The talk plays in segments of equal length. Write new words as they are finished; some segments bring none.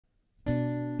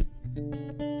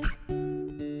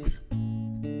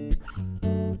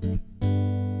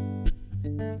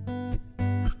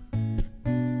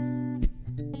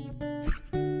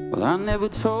Well, I never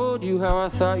told you how I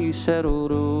thought you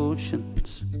settled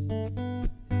oceans,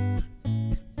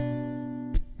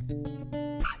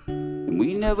 and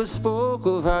we never spoke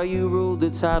of how you ruled the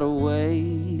tidal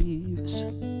waves.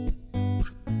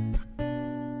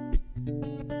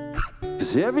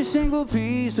 'Cause every single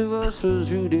piece of us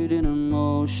was rooted in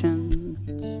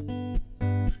emotions.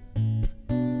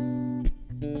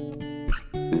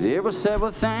 There were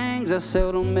several things I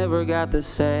seldom ever got to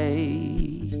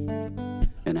say,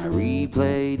 and I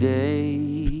replay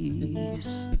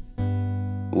days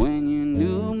when you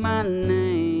knew my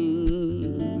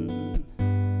name.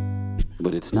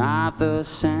 But it's not the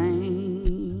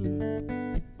same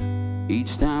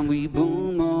each time we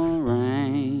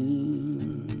boomerang.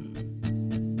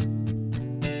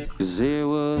 'Cause there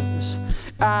was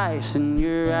ice in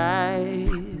your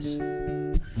eyes.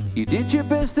 You did your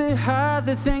best to hide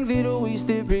the thing that always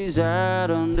did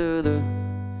reside under the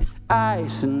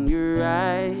ice in your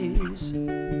eyes.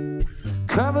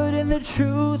 Covered in the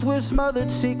truth were smothered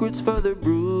secrets further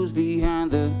bruised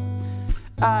behind the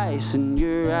ice in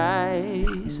your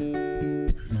eyes.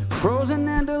 Frozen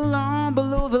and alone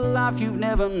below the life you've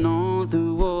never known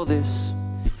through all this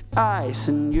ice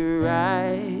in your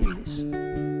eyes.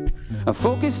 I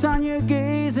focus on your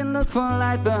gaze and look for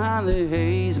light behind the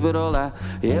haze, but all I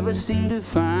ever seem to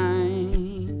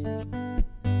find,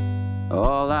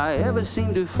 all I ever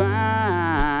seem to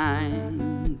find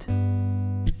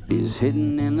is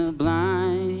hidden in the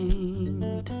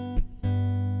blind,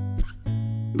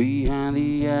 behind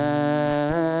the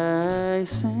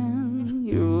ice in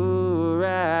your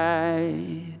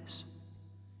eyes.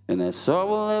 And that's all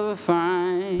we'll ever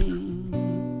find.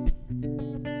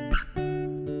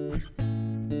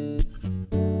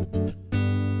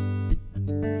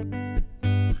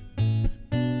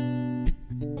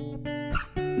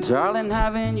 Darling,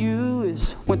 having you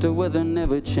is winter weather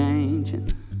never changing,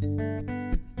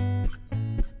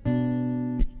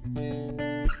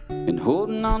 and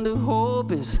holding on to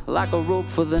hope is like a rope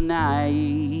for the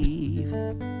naive,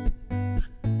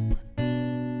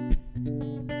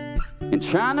 and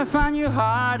trying to find your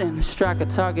heart and strike a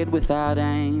target without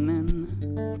aiming.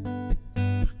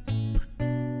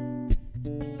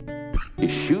 You're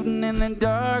shooting in the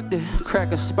dark to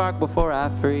crack a spark before I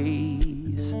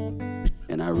freeze.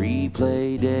 And I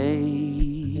replay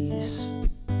days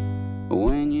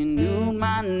when you knew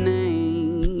my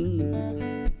name.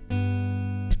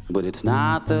 But it's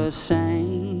not the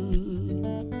same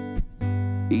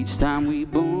each time we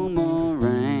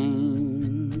boomerang.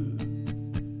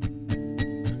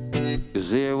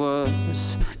 'Cause there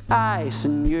was ice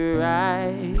in your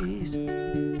eyes.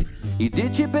 You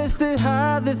did your best to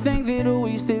hide the thing that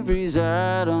always did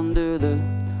reside under the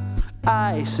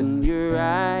ice in your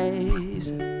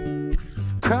eyes.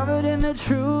 Covered in the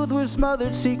truth were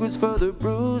smothered secrets further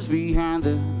bruised behind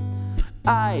the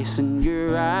ice in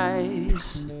your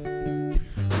eyes.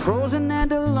 Frozen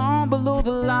and alone below the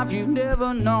life you've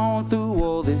never known through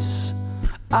all this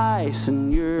ice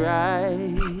in your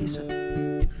eyes.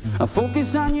 I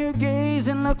focus on your gaze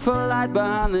and look for light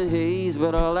behind the haze,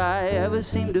 but all I ever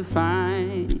seem to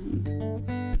find,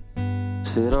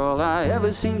 said all I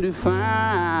ever seem to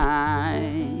find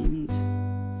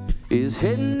is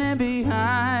hidden in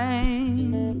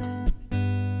behind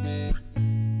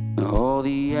all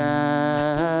the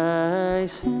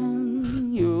ice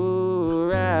in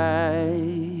your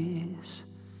eyes.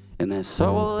 And that's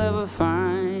all we'll ever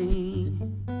find.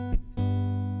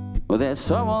 Well,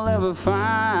 that's all we'll ever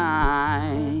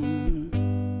find.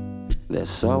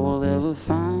 That's all we'll ever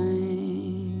find.